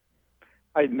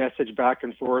 I message back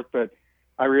and forth, but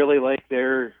I really like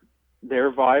their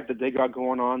vibe that they got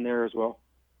going on there as well.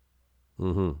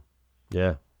 Mm-hmm.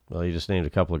 Yeah. Well, you just named a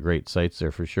couple of great sites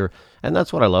there for sure. And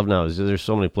that's what I love now is there's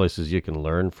so many places you can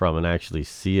learn from and actually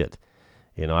see it.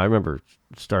 I remember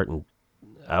starting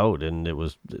out and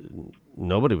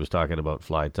nobody was talking about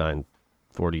fly tying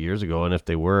 40 years ago. And if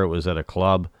they were, it was at a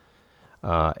club.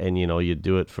 And you'd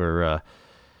do it for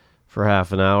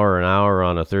half an hour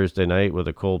on a Thursday night with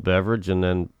a cold beverage, and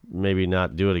then maybe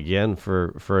not do it again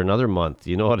for another month.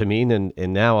 You know what I mean?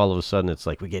 And now all of a sudden it's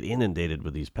like we get inundated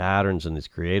with these patterns and these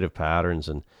creative patterns.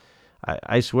 And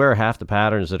I swear half the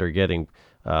patterns that are getting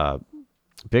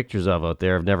pictures of out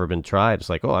there have never been tried. It's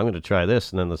like, oh, I'm going to try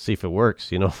this, and then let's see if it works.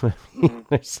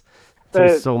 There's,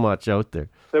 there's so much out there.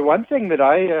 The one thing that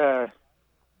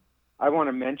I want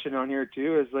to mention on here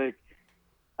too is like,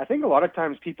 I think a lot of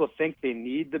times people think they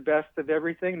need the best of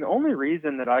everything. The only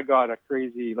reason that I got a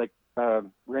crazy like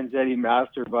Renzetti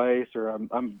Master Vice, or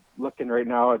I'm looking right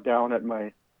now down at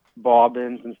my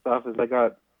bobbins and stuff, is I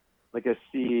got like a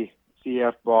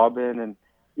CF bobbin, and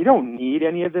you don't need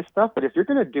any of this stuff, but if you're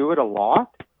going to do it a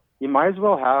lot, you might as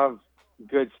well have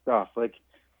good stuff. Like,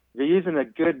 you're using a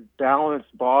good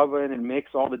balanced bobbin, and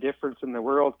makes all the difference in the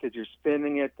world because you're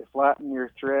spinning it to flatten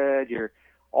your thread.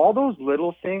 All those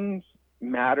little things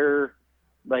matter,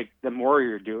 like, the more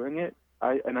you're doing it.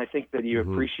 I think that you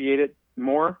appreciate it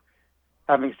more.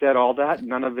 Having said all that,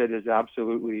 none of it is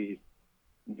absolutely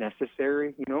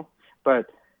necessary, but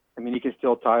I mean, you can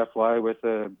still tie a fly with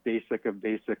a basic of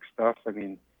basic stuff. I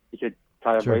mean, you could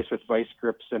tie a vice with vice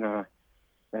grips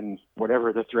and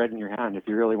whatever, the thread in your hand, if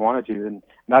you really wanted to, and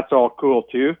that's all cool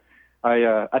too.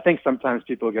 I think sometimes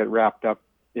people get wrapped up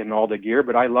in all the gear,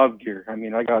 but I love gear. I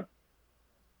mean, I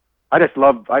just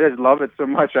love it so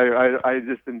much. I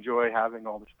just enjoy having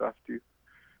all the stuff too.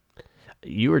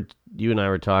 You and I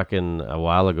were talking a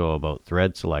while ago about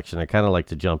thread selection. I kind of like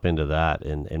to jump into that,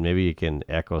 and maybe you can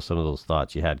echo some of those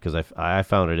thoughts you had, because I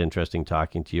found it interesting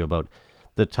talking to you about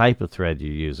the type of thread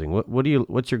you're using.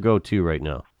 What's your go-to right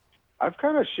now? I've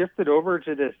kind of shifted over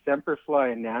to the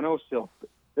Semperfli Nano Silk.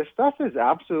 This stuff is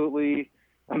absolutely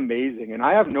amazing, and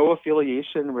I have no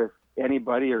affiliation with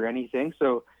anybody or anything,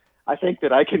 so I think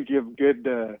that I can give good.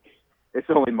 It's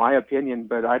only my opinion,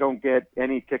 but I don't get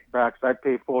any kickbacks. I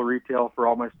pay full retail for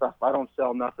all my stuff. I don't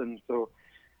sell nothing. So,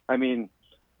 I mean,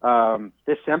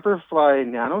 this Semperfli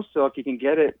Nano Silk, you can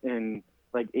get it in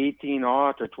like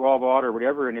 18-aught or 12-aught or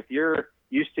whatever. And if you're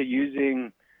used to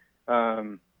using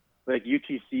like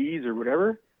UTCs or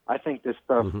whatever, I think this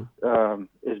stuff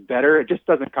is better. It just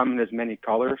doesn't come in as many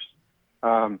colors.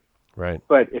 Right.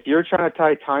 But if you're trying to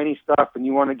tie tiny stuff and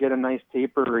you want to get a nice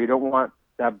taper, or you don't want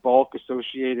that bulk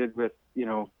associated with,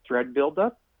 thread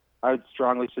buildup, I would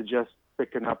strongly suggest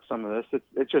picking up some of this.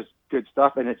 It's just good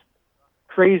stuff, and it's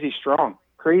crazy strong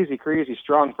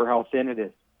for how thin it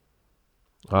is.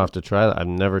 I'll have to try that. I've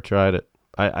never tried it.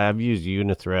 I've used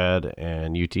Unithread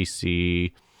and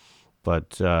UTC, but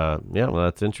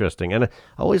that's interesting. And I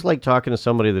always like talking to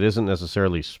somebody that isn't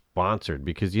necessarily sponsored,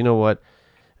 because you know what?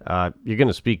 You're going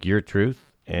to speak your truth.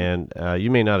 And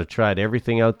you may not have tried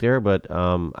everything out there, but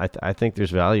I think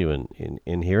there's value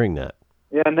in hearing that.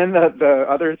 Yeah, and then the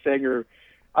other thing, or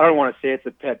I don't want to say it's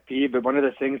a pet peeve, but one of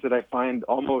the things that I find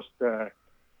almost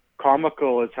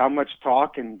comical is how much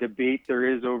talk and debate there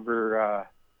is over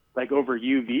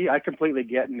UV. I completely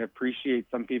get and appreciate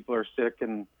some people are sick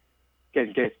and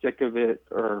can get sick of it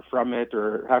or from it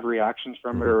or have reactions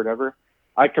from it or whatever.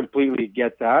 I completely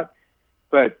get that,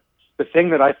 but the thing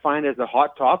that I find is a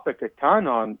hot topic a ton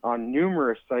on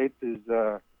numerous sites is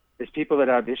people that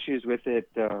have issues with it,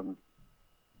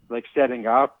 like setting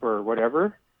up or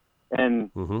whatever.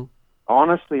 And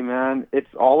honestly, man,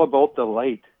 it's all about the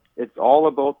light. It's all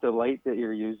about the light that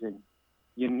you're using.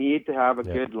 You need to have a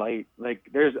good light. Like,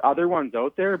 there's other ones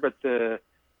out there, but the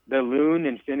Loon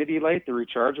Infinity light, the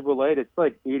rechargeable light, it's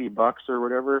like $80 or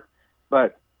whatever,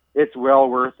 but it's well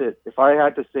worth it. If I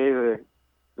had to say the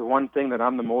one thing that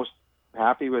I'm the most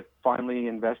happy with finally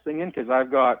investing in, because I've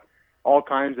got all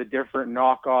kinds of different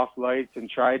knockoff lights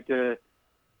and I did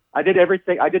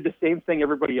the same thing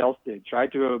everybody else did,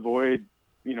 tried to avoid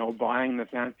buying the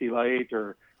fancy light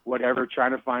or whatever,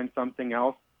 trying to find something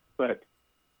else. But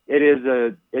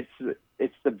it's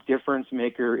the difference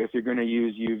maker if you're going to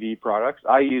use UV products.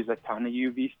 I use a ton of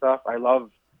UV stuff. I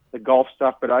love the golf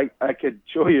stuff, but I could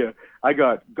show you, I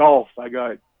got golf, I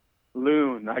got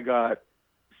Loon, I got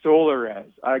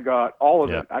Solares, I got all of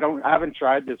it. I haven't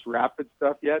tried this rapid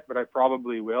stuff yet, but I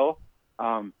probably will.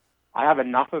 I have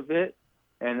enough of it,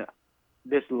 and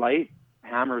this light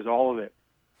hammers all of it.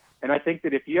 And I think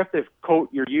that if you have to coat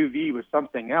your UV with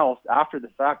something else after the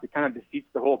fact, it kind of defeats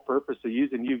the whole purpose of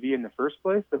using UV in the first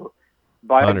place. So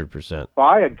 100%.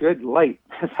 Buy a good light.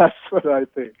 That's what I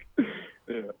think.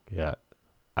 Yeah.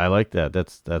 I like that.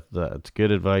 That's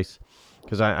good advice,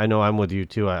 because I know I'm with you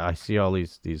too. I see all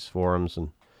these forums, and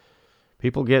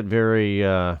people get very,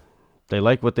 they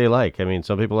like what they like. I mean,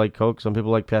 some people like Coke, some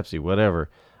people like Pepsi, whatever.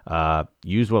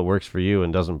 Use what works for you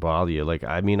and doesn't bother you. Like,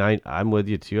 I mean, I'm with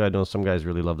you too. I know some guys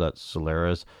really love that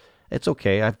Solaris. It's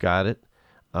okay. I've got it.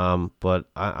 But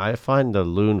I find the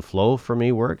Loon Flow for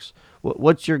me works.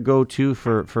 What's your go-to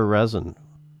for resin?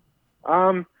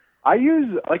 I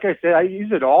use, like I said, I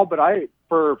use it all, but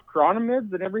for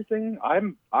chironomids and everything,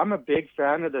 I'm a big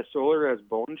fan of the Solaris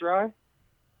Bone Dry.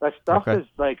 That stuff Okay. is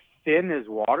like thin as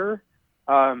water.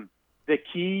 The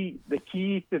key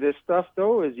to this stuff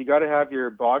though is you got to have your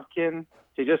bodkin.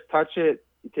 So you just touch it.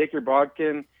 You take your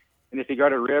bodkin, and if you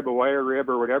got a wire rib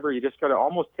or whatever, you just got to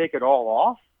almost take it all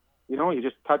off. You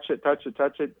just touch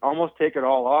it, almost take it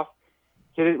all off.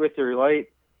 Hit it with your light,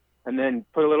 and then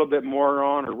put a little bit more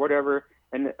on or whatever.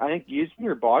 And I think using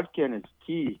your bodkin is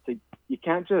key. You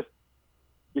can't just,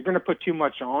 you're going to put too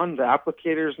much on. The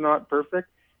applicator is not perfect.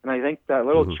 And I think that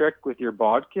little trick with your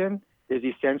bodkin is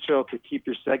essential to keep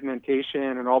your segmentation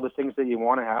and all the things that you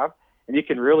want to have. And you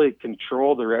can really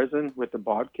control the resin with the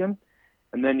bodkin.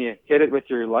 And then you hit it with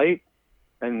your light,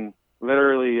 and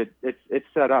literally it's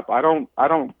set up. I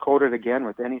don't coat it again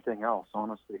with anything else,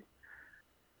 honestly.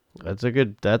 That's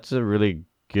a really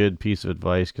good piece of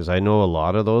advice, because I know a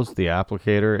lot of those, the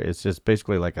applicator, it's just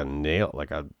basically like a nail,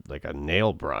 like a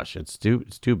nail brush. It's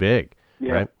too big,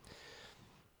 Yeah. right?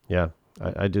 Yeah,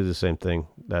 I do the same thing.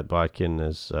 That bodkin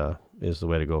is the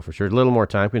way to go for sure. A little more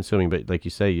time consuming, but like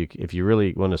you say, if you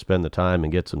really want to spend the time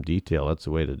and get some detail, that's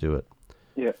the way to do it.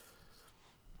 Yeah.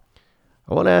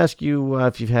 I want to ask you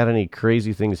if you've had any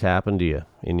crazy things happen to you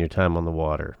in your time on the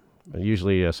water.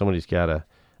 Usually somebody's got a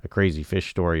crazy fish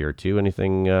story or two.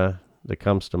 Anything that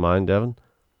comes to mind, Devin?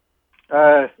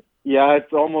 Yeah,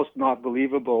 it's almost not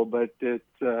believable, but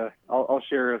I'll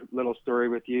share a little story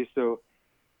with you. So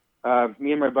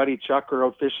me and my buddy Chuck were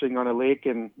out fishing on a lake,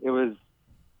 and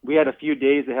we had a few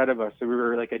days ahead of us. So we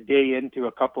were like a day into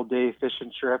a couple-day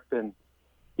fishing trip, and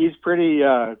he's pretty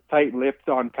tight-lipped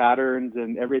on patterns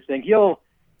and everything. He'll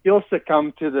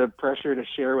succumb to the pressure to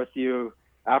share with you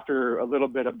after a little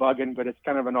bit of bugging, but it's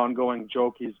kind of an ongoing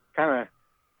joke. He's kind of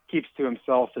keeps to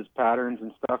himself his patterns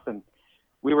and stuff. And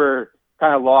we were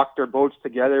kind of locked our boats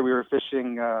together. We were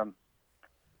fishing.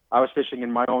 I was fishing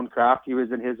in my own craft. He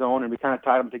was in his own, and we kind of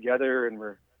tied them together, and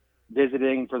we're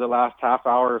visiting for the last half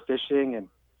hour of fishing. And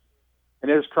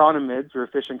it was chironomids. We were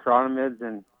fishing chironomids,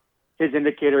 and his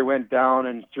indicator went down,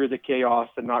 and through the chaos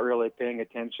and not really paying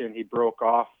attention, he broke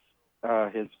off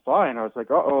his fly. And I was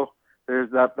like, uh-oh,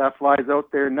 there's that fly's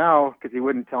out there now, because he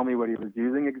wouldn't tell me what he was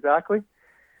using exactly.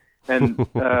 And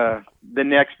the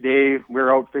next day,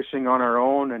 we're out fishing on our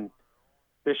own and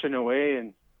fishing away,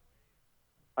 and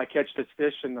I catch this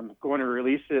fish, and I'm going to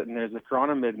release it, and there's a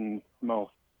chironomid in his mouth.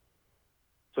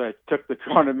 So I took the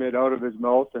chironomid out of his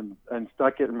mouth and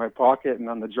stuck it in my pocket, and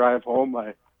on the drive home,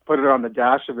 I put it on the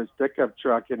dash of his pickup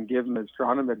truck and give him his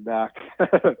chironomid back.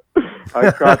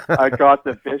 I caught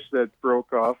the fish that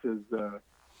broke off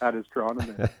at his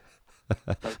chironomid.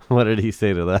 What did he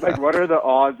say to that? Like, what are the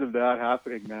odds of that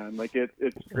happening, man? Like,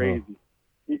 it's crazy.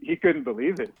 He couldn't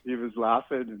believe it. He was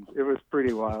laughing, and it was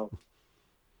pretty wild.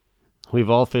 We've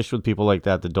all fished with people like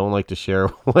that don't like to share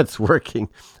what's working.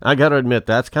 I got to admit,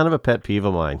 that's kind of a pet peeve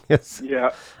of mine.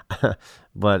 Yeah.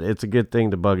 But it's a good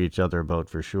thing to bug each other about,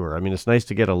 for sure. I mean, it's nice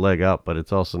to get a leg up, but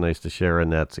it's also nice to share in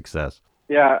that success.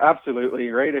 Yeah, absolutely.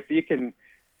 Right. If you can,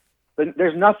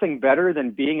 there's nothing better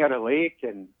than being at a lake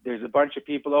and there's a bunch of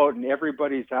people out and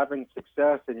everybody's having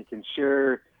success, and you can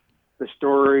share the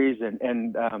stories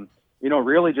and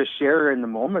really just share in the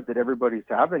moment that everybody's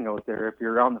having out there. If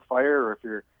you're around the fire or if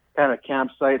you're kind of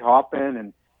campsite hopping,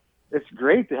 and it's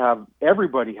great to have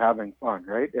everybody having fun,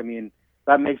 right? I mean,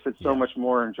 that makes it so much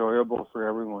more enjoyable for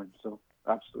everyone. So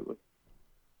absolutely.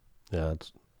 Yeah,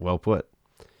 that's well put.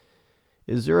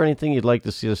 Is there anything you'd like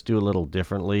to see us do a little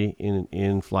differently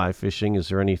in fly fishing? Is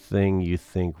there anything you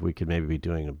think we could maybe be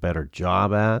doing a better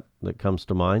job at that comes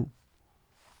to mind?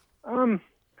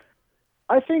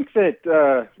 I think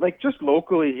that, just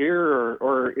locally here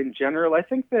or in general, I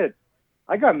think that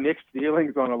I got mixed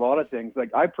feelings on a lot of things.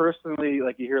 Like, I personally,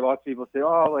 you hear lots of people say,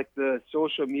 oh, the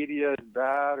social media is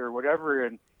bad or whatever.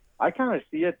 And I kind of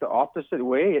see it the opposite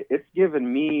way. It's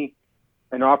given me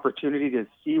an opportunity to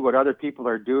see what other people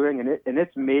are doing. And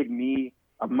it's made me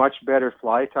a much better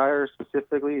fly tyer,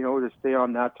 specifically, to stay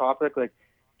on that topic,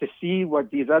 to see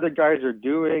what these other guys are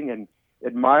doing and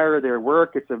admire their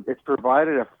work. It's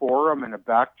provided a forum and a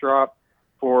backdrop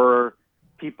for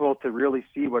people to really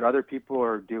see what other people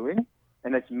are doing.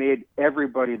 And it's made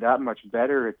everybody that much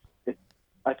better.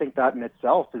 I think that in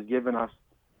itself has given us,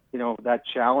 that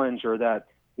challenge or that,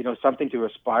 something to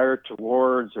aspire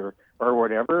towards or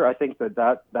whatever. I think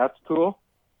that's cool.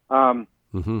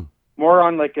 More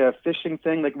on a fishing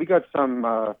thing. We got some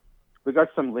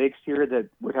lakes here that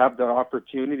would have the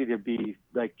opportunity to be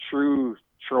true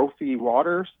trophy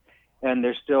waters, and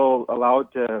they're still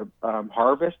allowed to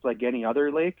harvest like any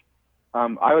other lake.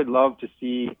 I would love to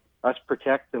see us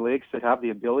protect the lakes that have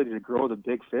the ability to grow the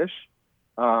big fish.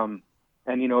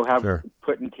 and have Sure.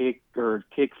 put and take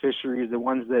fisheries, the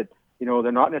ones that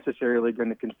they're not necessarily going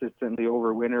to consistently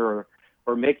overwinter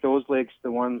or make those lakes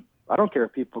the ones. I don't care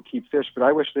if people keep fish, but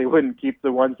I wish they wouldn't keep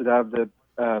the ones that have the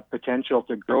potential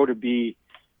to grow to be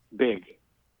big.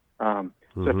 So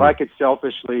if I could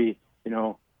selfishly,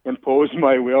 impose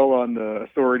my will on the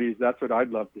authorities, that's what I'd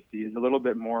love to see, is a little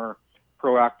bit more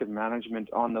proactive management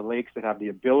on the lakes that have the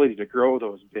ability to grow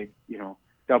those big,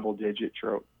 double-digit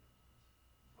trout.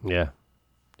 Yeah,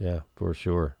 for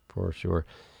sure.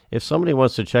 If somebody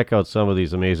wants to check out some of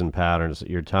these amazing patterns that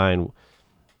you're tying,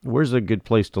 where's a good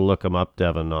place to look them up,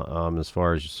 Devin, as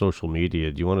far as social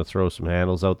media? Do you want to throw some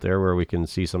handles out there where we can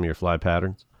see some of your fly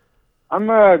patterns? I'm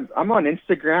on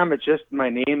Instagram. It's just my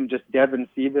name, just Devin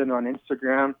Sieben on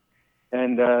Instagram,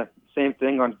 and same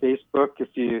thing on Facebook. If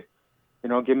you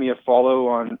give me a follow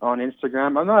on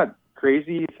Instagram. I'm not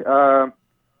crazy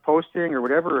posting or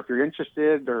whatever. If you're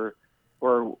interested or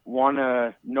want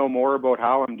to know more about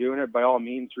how I'm doing it, by all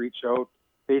means, reach out,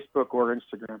 Facebook or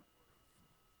Instagram.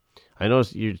 I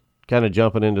noticed you're kind of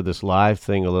jumping into this live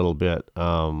thing a little bit.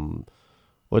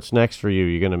 What's next for you?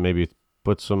 You're going to maybe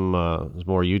put some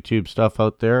more YouTube stuff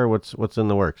out there? What's in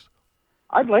the works?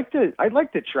 I'd like to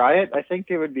try it. I think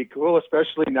it would be cool,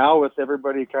 especially now with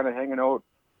everybody kind of hanging out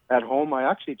at home. I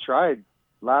actually tried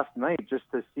last night just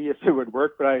to see if it would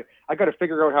work, but I got to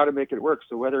figure out how to make it work.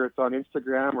 So whether it's on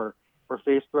Instagram or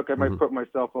Facebook, I might put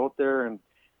myself out there and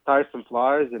tie some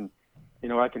flies, and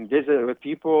I can visit with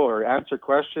people or answer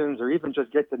questions or even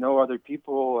just get to know other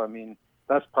people. I mean,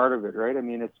 that's part of it, right? I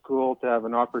mean, it's cool to have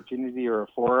an opportunity or a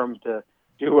forum to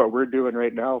do what we're doing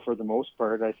right now for the most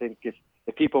part. I think if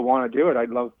people want to do it, I'd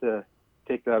love to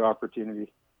take that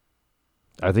opportunity.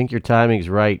 I think your timing's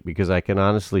right, because I can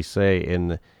honestly say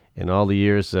in all the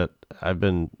years that I've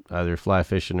been either fly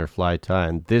fishing or fly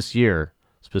tying, this year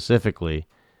specifically,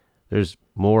 there's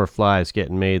more flies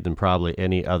getting made than probably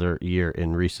any other year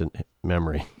in recent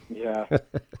memory. Yeah,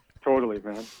 totally,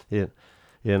 man.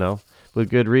 Yeah, with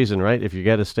good reason, right? If you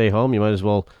got to stay home, you might as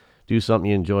well do something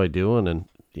you enjoy doing, and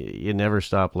you never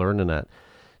stop learning that.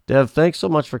 Dev, thanks so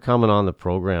much for coming on the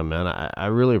program, man. I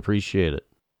really appreciate it.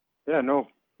 Yeah, no,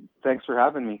 thanks for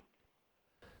having me.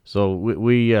 So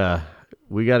we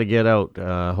got to get out.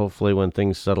 Hopefully, when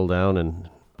things settle down, and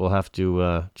we'll have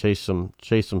to chase some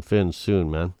fins soon,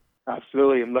 man.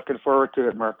 Absolutely, I'm looking forward to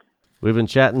it, Mark. We've been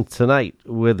chatting tonight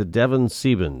with Devin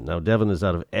Sieben. Now, Devin is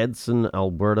out of Edson,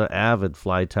 Alberta, avid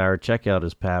fly tyer. Check out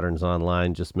his patterns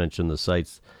online. Just mentioned the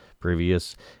sites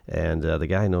previous, and the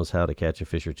guy knows how to catch a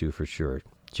fish or two for sure.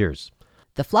 Cheers.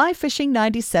 The Fly Fishing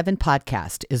 97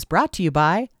 podcast is brought to you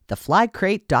by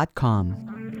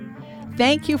theflycrate.com.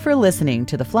 Thank you for listening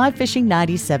to the Fly Fishing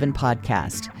 97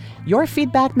 podcast. Your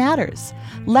feedback matters.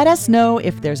 Let us know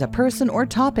if there's a person or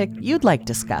topic you'd like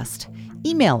discussed.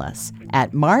 Email us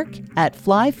at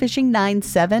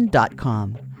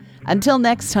mark@flyfishing97.com. Until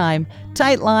next time,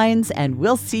 tight lines, and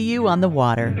we'll see you on the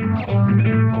water.